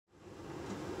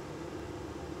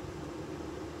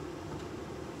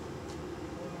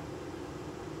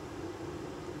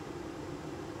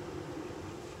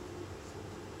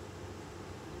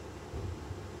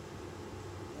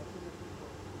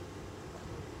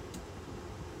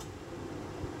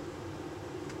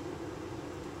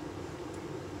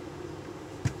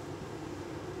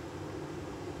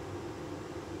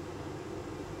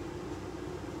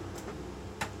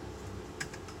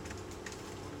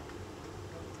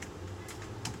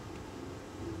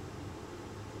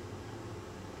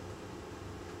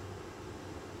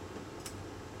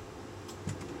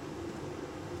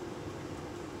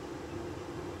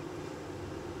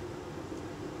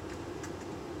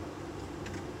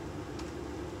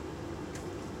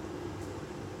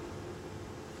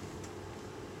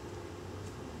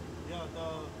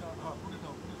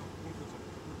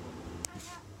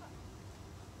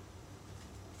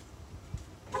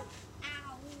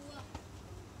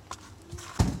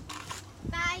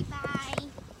Bye bye.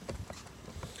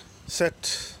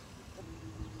 Set.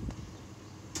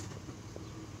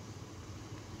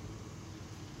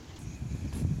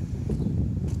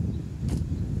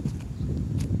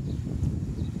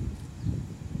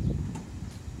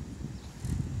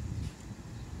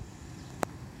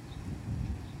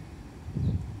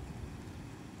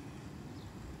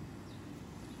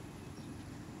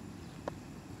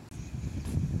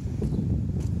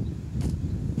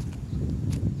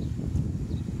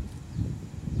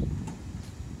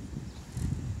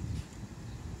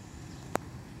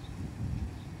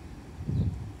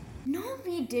 No,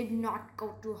 we did not go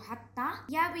to Hatta.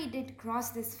 Yeah, we did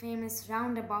cross this famous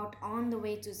roundabout on the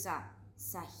way to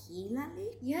Sahila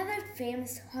Lake. Yeah, that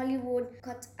famous Hollywood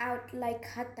cut out like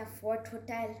Hatta Fort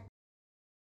Hotel.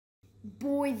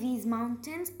 Boy, these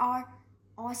mountains are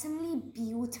awesomely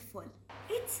beautiful.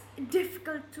 It's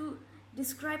difficult to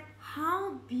describe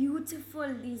how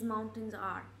beautiful these mountains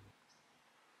are.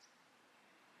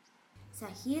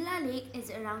 Suhaila Lake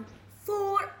is around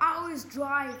 4 hours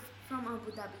drive from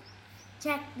Abu Dhabi.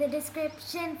 Check the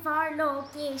description for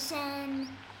location.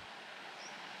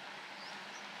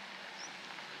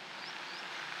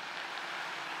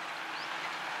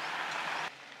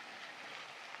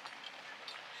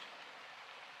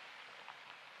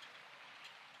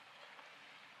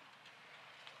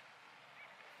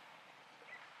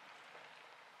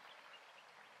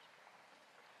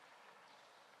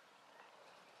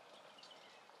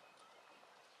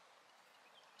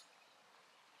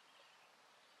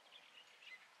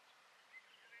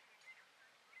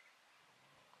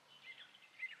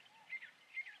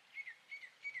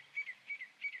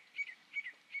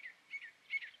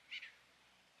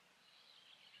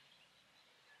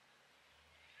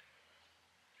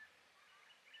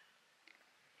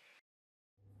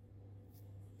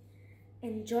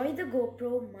 Enjoy the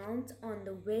GoPro mount on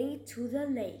the way to the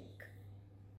lake.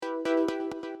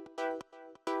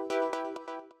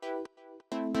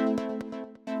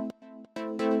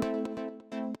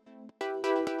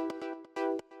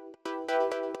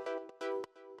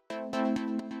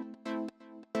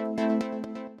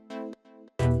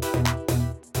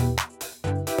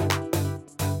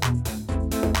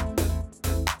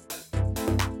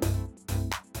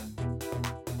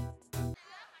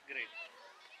 Great.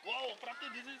 Wow, Prapti,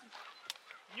 this is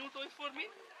new toys for me?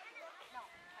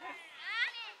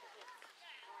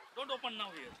 Don't open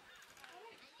now here.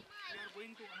 We are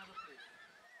going to another place.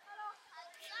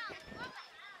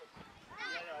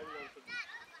 Yeah, I will also.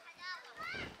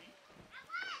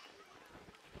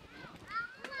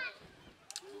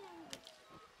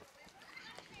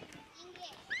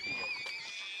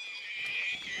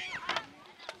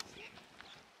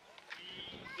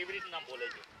 કેવી રીતના બોલે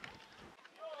છે?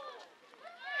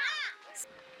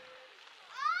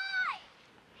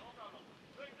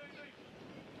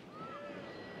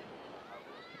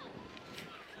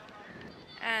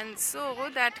 And so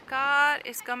that car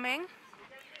is coming.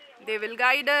 They will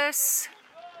guide us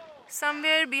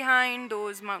somewhere behind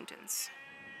those mountains.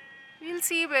 We'll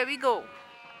see where we go.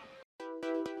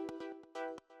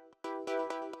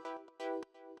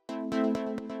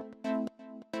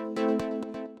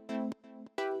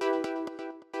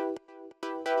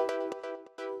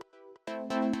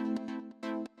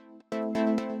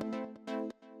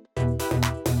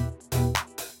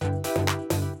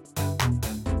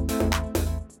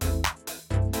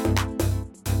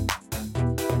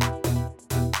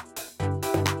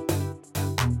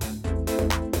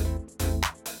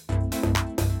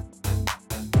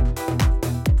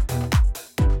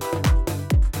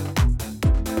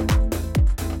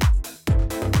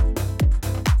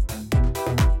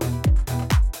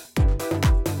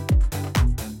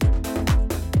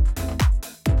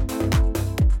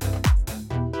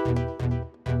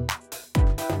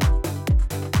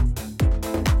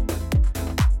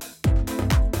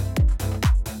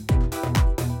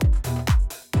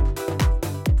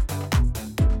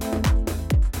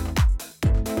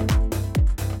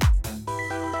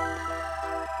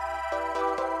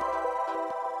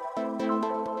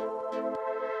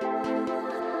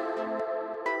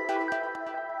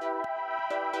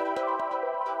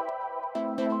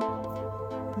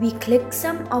 We clicked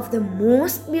some of the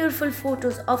most beautiful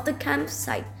photos of the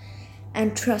campsite,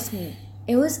 and trust me,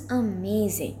 it was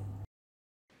amazing.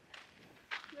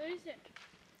 Where is it?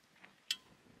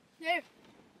 There.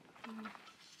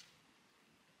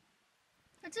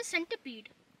 It's a centipede.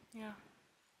 Yeah.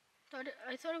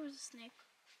 I thought it was a snake.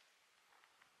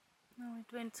 No, it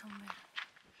went somewhere.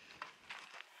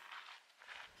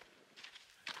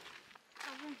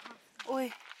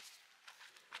 Oi,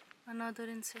 another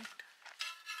insect.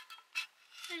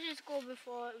 Let's just go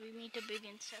before we meet a big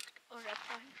insect or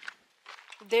reptile.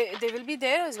 They will be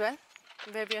there as well,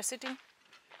 where we are sitting.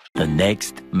 The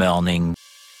next morning.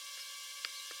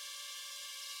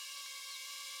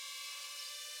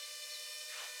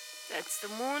 That's the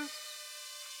moon.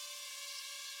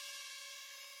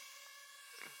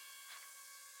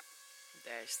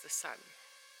 There's the sun.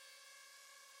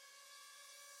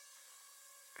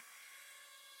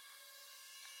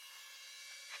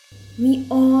 We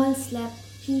all slept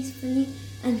peacefully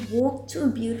and woke to a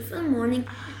beautiful morning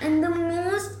and the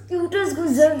most cutest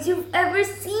gazelles you've ever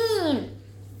seen.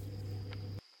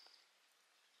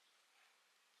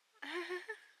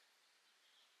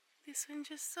 This one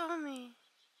just saw me.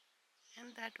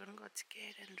 And that one got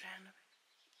scared and ran away.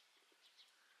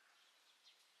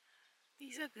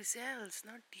 These are gazelles,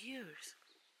 not deers.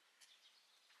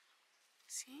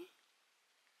 See?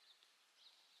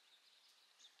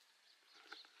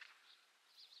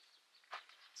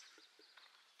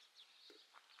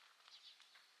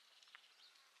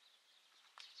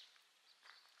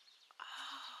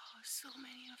 Oh, so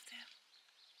many of them.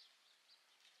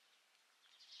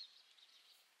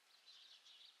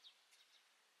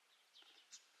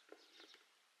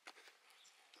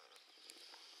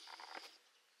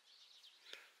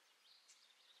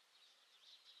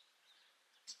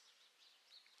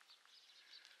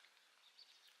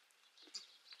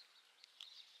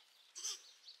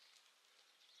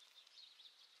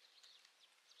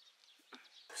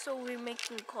 So we're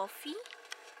making coffee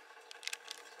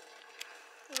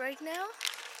right now.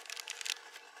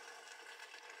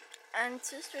 And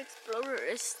Sister Explorer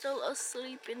is still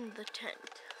asleep in the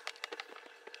tent.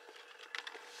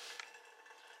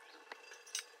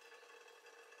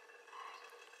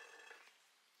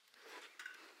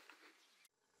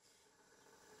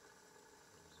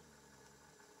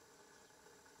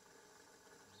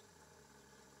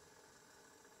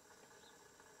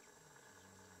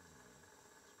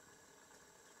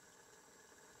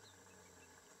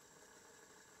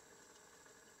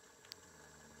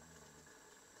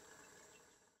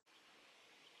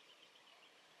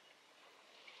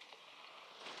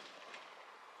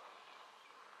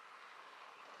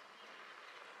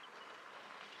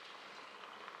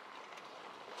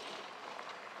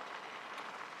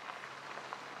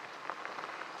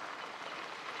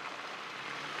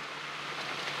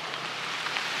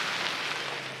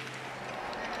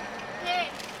 Hey,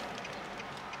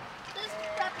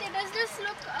 does this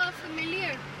look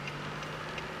familiar?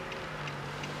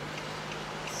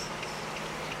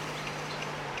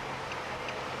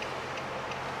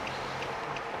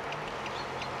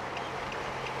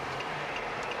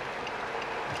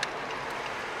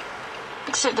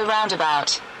 Exit the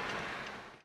roundabout.